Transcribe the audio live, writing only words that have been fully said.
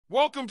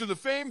Welcome to the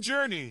Fame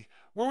Journey,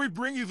 where we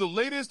bring you the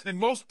latest and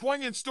most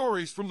poignant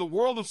stories from the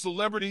world of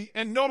celebrity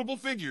and notable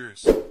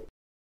figures.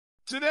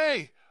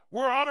 Today,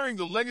 we're honoring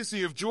the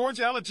legacy of George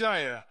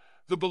Alagiah,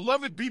 the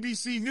beloved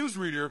BBC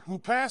newsreader who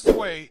passed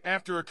away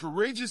after a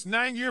courageous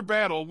 9-year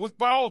battle with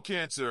bowel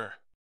cancer.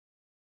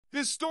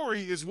 His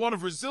story is one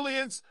of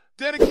resilience,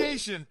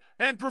 dedication,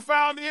 and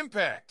profound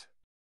impact.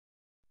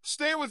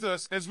 Stay with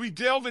us as we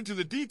delve into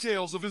the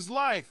details of his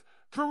life,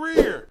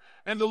 career,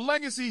 and the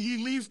legacy he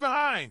leaves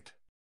behind.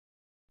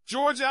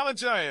 George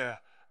Alagiah,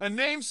 a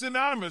name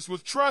synonymous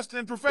with trust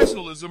and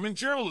professionalism in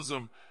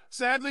journalism,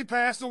 sadly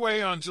passed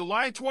away on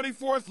July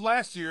 24th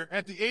last year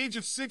at the age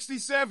of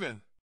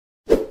 67.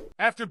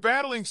 After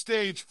battling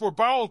stage 4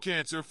 bowel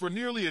cancer for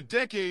nearly a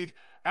decade,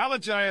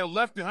 Alagiah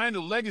left behind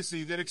a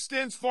legacy that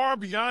extends far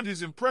beyond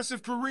his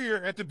impressive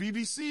career at the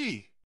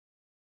BBC.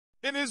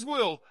 In his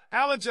will,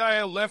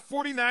 Alagiah left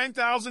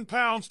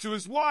 £49,000 to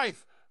his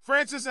wife,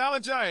 Frances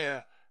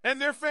Alagiah, and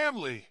their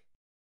family.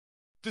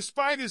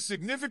 Despite his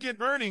significant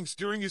earnings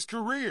during his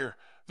career,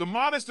 the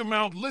modest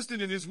amount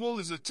listed in his will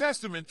is a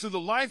testament to the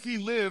life he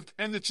lived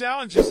and the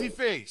challenges he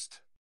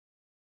faced.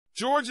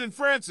 George and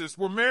Frances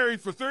were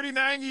married for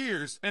 39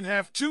 years and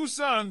have 2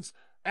 sons,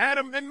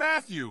 Adam and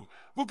Matthew,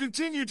 who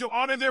continue to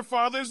honor their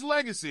father's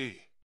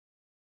legacy.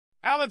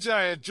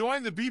 Alagiah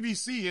joined the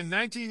BBC in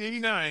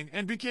 1989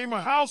 and became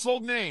a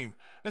household name,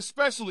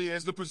 especially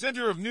as the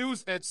presenter of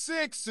news at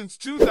 6 since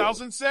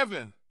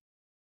 2007.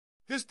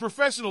 His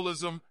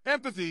professionalism,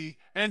 empathy,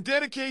 and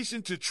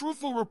dedication to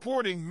truthful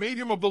reporting made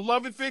him a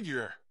beloved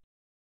figure.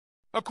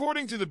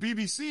 According to the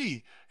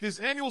BBC, his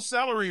annual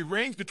salary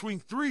ranged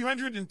between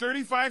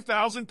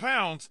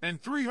 £335,000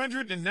 and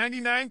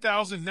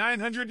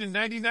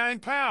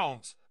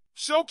 £399,999,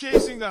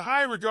 showcasing the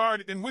high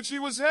regard in which he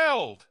was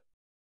held.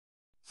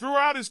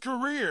 Throughout his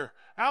career,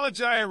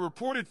 Alagiah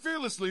reported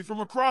fearlessly from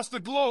across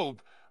the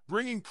globe,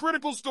 bringing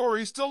critical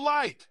stories to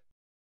light.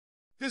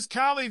 His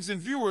colleagues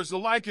and viewers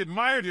alike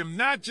admired him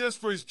not just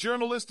for his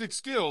journalistic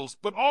skills,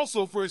 but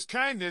also for his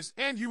kindness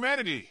and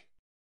humanity.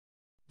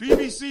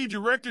 BBC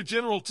Director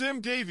General Tim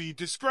Davie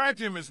described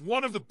him as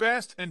one of the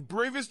best and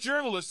bravest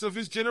journalists of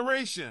his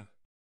generation.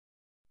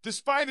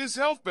 Despite his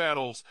health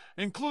battles,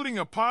 including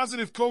a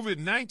positive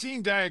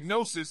COVID-19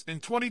 diagnosis in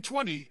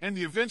 2020 and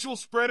the eventual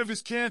spread of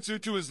his cancer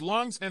to his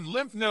lungs and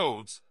lymph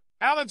nodes,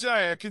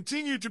 Alagiah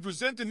continued to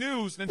present the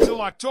news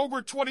until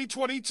October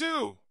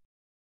 2022.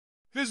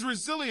 His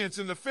resilience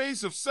in the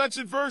face of such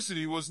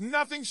adversity was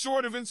nothing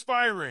short of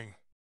inspiring.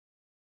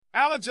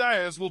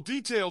 Alagiah's will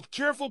detailed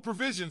careful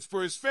provisions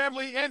for his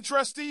family and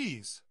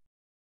trustees.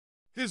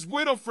 His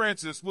widow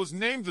Frances was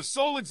named the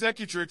sole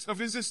executrix of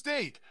his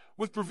estate,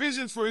 with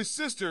provisions for his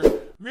sister,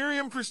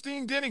 Miriam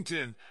Christine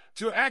Dennington,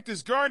 to act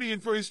as guardian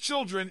for his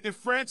children if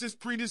Frances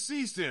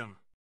predeceased him.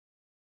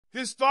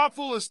 His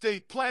thoughtful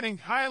estate planning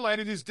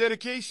highlighted his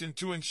dedication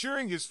to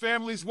ensuring his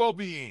family's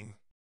well-being.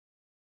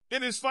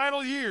 In his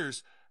final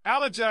years,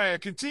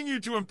 Alagiah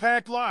continued to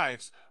impact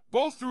lives,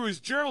 both through his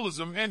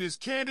journalism and his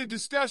candid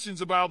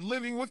discussions about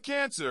living with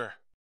cancer.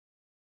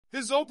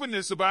 His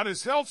openness about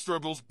his health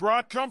struggles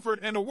brought comfort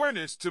and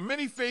awareness to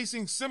many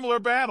facing similar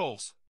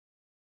battles.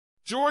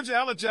 George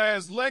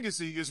Alagiah's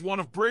legacy is one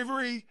of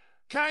bravery,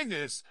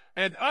 kindness,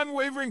 and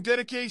unwavering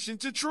dedication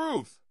to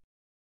truth.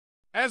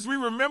 As we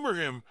remember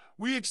him,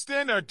 we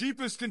extend our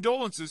deepest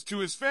condolences to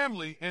his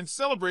family and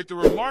celebrate the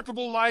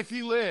remarkable life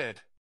he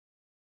led.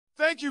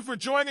 Thank you for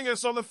joining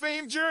us on the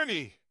Fame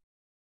Journey.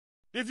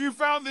 If you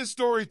found this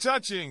story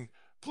touching,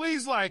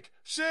 please like,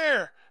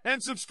 share,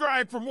 and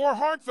subscribe for more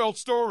heartfelt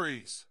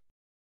stories.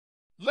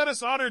 Let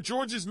us honor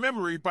George's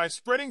memory by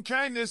spreading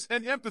kindness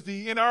and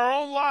empathy in our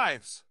own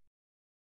lives.